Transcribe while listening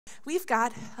we've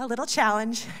got a little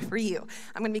challenge for you.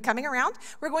 I'm going to be coming around.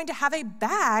 We're going to have a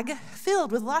bag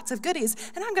filled with lots of goodies,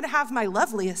 and I'm going to have my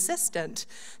lovely assistant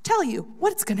tell you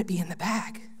what's going to be in the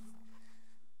bag.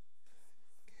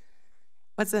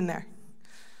 What's in there?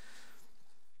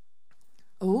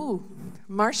 Oh,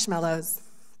 marshmallows.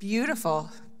 Beautiful,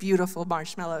 beautiful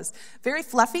marshmallows. Very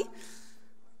fluffy.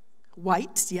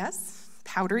 White, yes.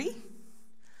 Powdery.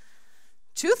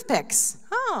 Toothpicks.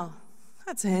 Oh,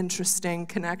 that's an interesting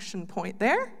connection point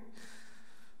there.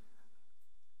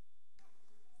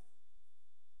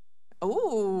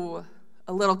 Oh,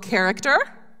 a little character.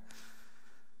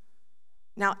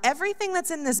 Now, everything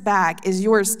that's in this bag is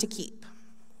yours to keep.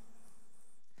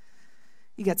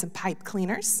 You got some pipe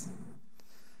cleaners.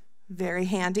 Very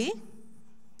handy.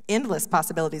 Endless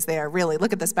possibilities there, really.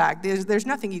 Look at this bag. There's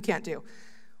nothing you can't do.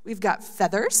 We've got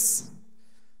feathers.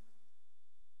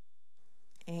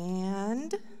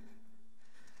 And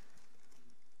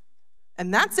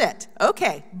that's it.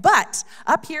 Okay, but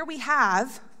up here we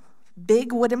have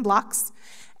big wooden blocks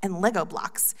and Lego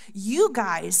blocks. You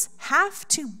guys have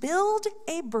to build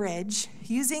a bridge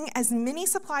using as many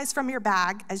supplies from your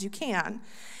bag as you can.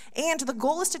 And the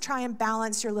goal is to try and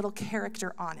balance your little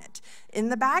character on it. In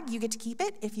the bag, you get to keep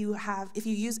it. If you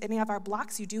use any of our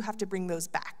blocks, you do have to bring those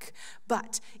back.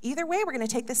 But either way, we're going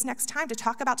to take this next time to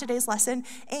talk about today's lesson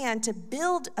and to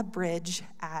build a bridge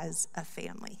as a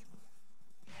family.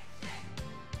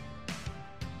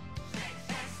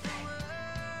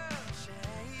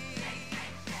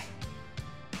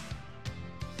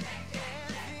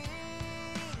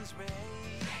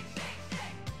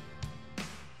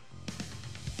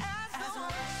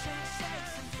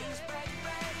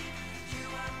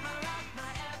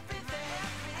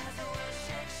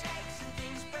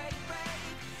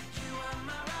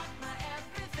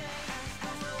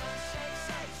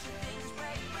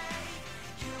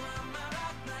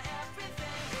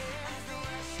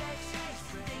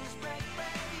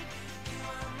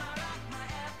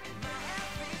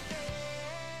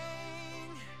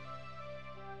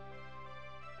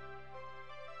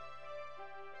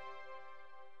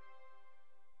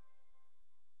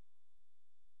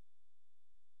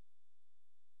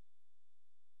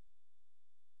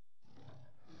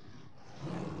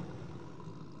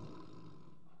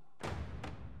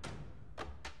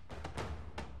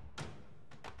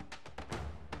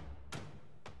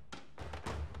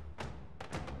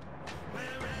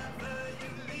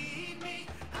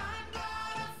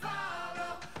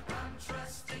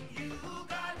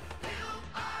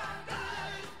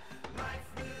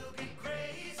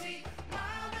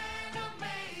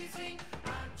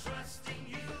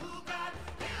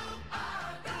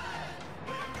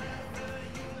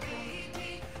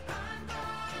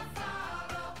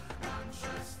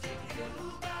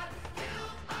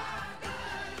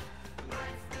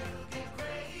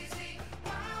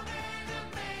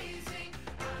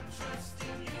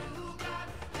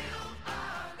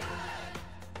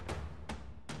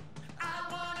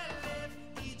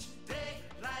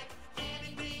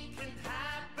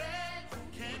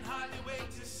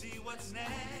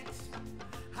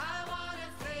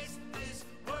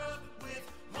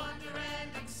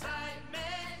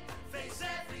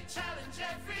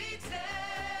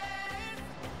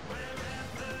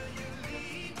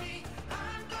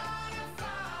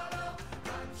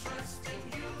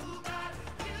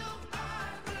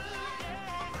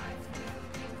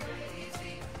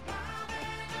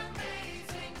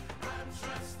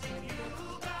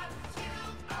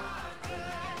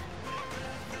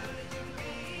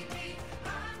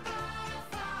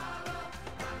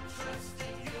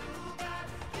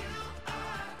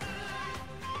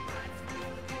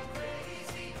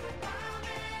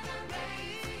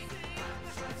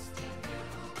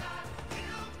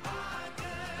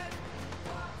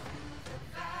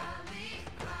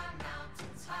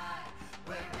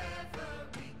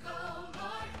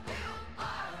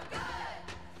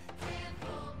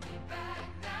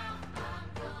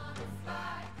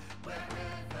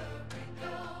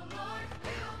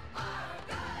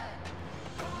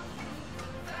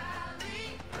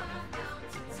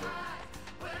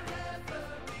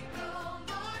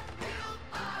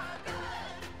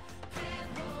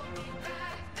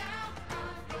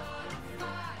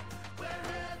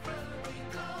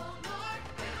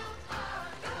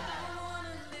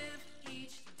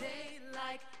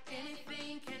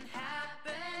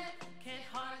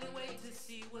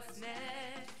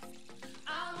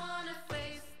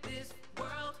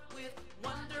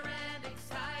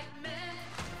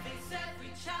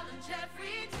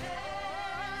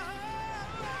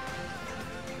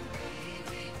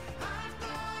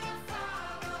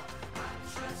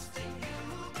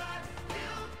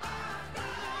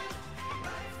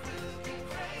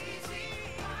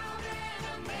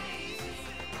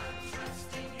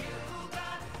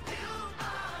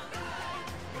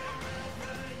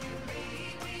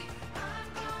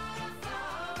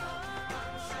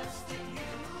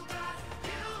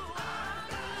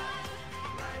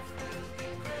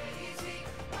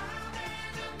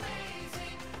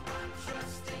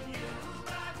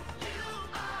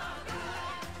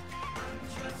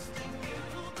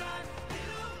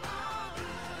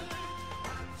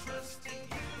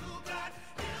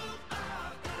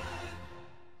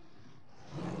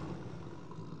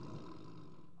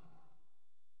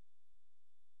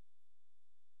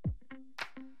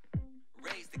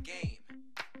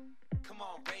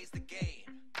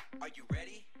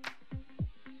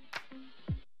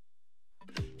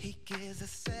 gives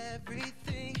us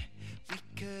everything we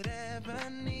could ever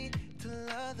need to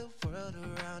love the world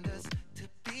around us, to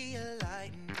be a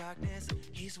light in darkness.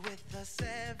 He's with us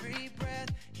every breath,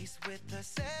 he's with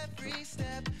us every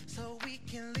step, so we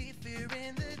can leave fear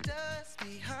in the dust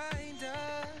behind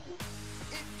us.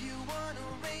 If you want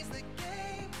to raise the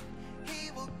game, he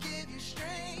will give you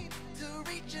strength to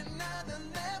reach another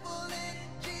level in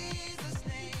Jesus'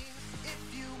 name.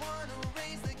 If you want to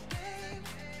raise the game,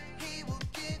 he will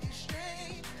give you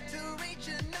strength to reach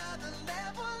another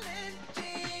level in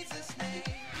Jesus' name.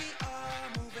 We are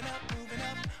moving up,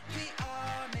 we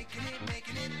are making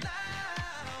it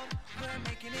loud. We're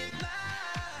making it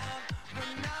loud,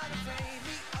 we're not afraid.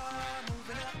 We are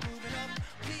moving up,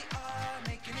 we are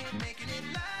making it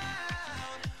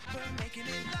loud. We're making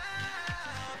it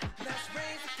loud. Let's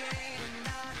raise the game. We're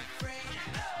not afraid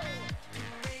to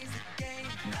raise the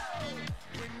game.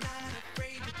 We're not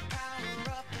afraid to power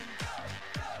up and go.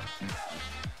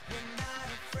 We're not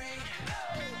afraid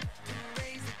to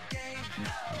raise the game.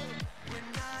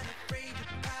 We're not afraid to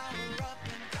power up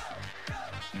and go.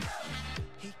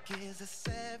 He gives us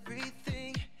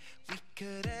everything we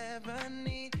could ever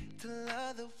need to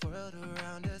love the world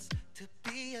around us, to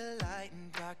be a light in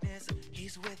darkness.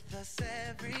 He's with us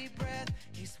every breath,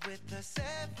 he's with us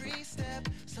every step,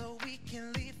 so we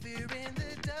can leave fear in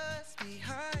the dust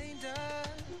behind us.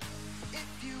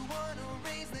 If you want to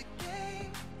raise the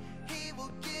game, he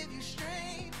will give you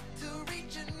strength to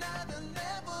reach another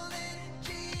level in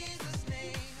Jesus'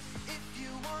 name. If you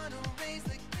want to raise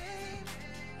the game,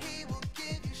 he will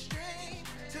give you strength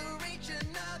to reach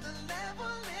another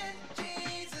level in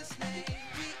Jesus' name.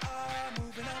 We are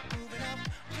moving up,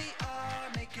 we are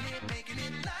making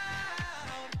it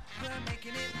loud. We're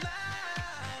making it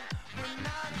loud, we're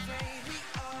not afraid. We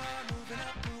are moving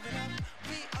up,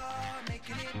 we are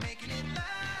making it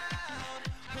loud.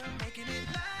 We're making it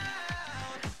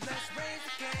loud. Let's raise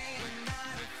the game. We're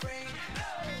not afraid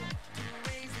to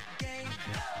raise the game.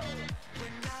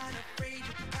 We're not afraid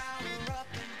to power up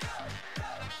and go.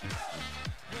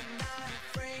 We're not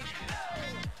afraid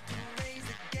to raise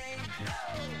the game.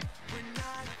 We're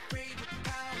not afraid to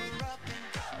power up and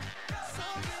go. So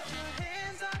get your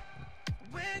hands up,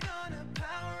 we're gonna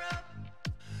power up.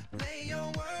 Lay your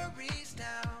worries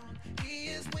down, he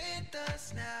is with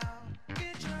us now.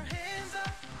 Get your hands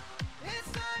up,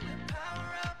 it's time to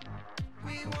power up.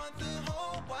 We want the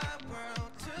whole wide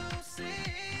world to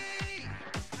see.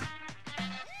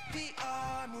 We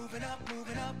are moving up,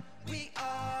 we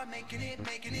are making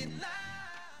it loud.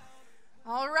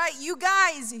 All right, you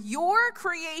guys, your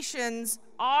creations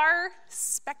are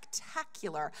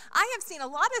spectacular. I have seen a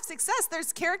lot of success.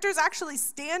 There's characters actually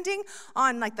standing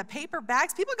on like the paper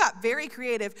bags. People got very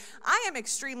creative. I am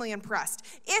extremely impressed.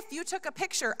 If you took a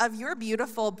picture of your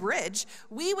beautiful bridge,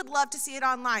 we would love to see it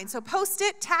online. So post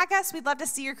it, tag us. We'd love to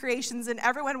see your creations, and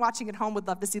everyone watching at home would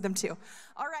love to see them too.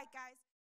 All right, guys.